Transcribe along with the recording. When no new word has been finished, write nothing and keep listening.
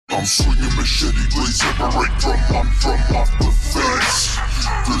I'm swinging machete blades, separate from off the face.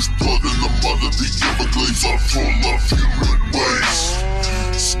 There's blood in the mud of the Everglades, I'm full of human waste.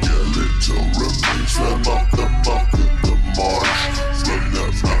 Skeletal remains, them up in the marsh. From that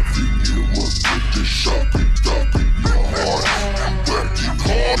nothing, you was with the shocking, up in your heart. You acting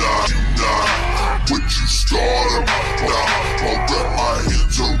hard, you not what you started. Now I'll wrap my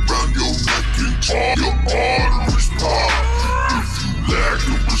hands around your neck and all your arteries pop. If you lack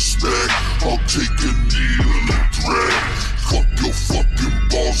the respect, I'll take a needle and thread. Fuck your fucking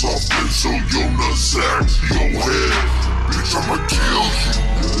balls off and so you'll not sack your head. Bitch, I'ma kill you.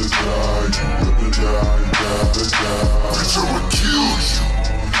 You gotta die, you gotta die, you gotta die. Bitch, I'ma kill you.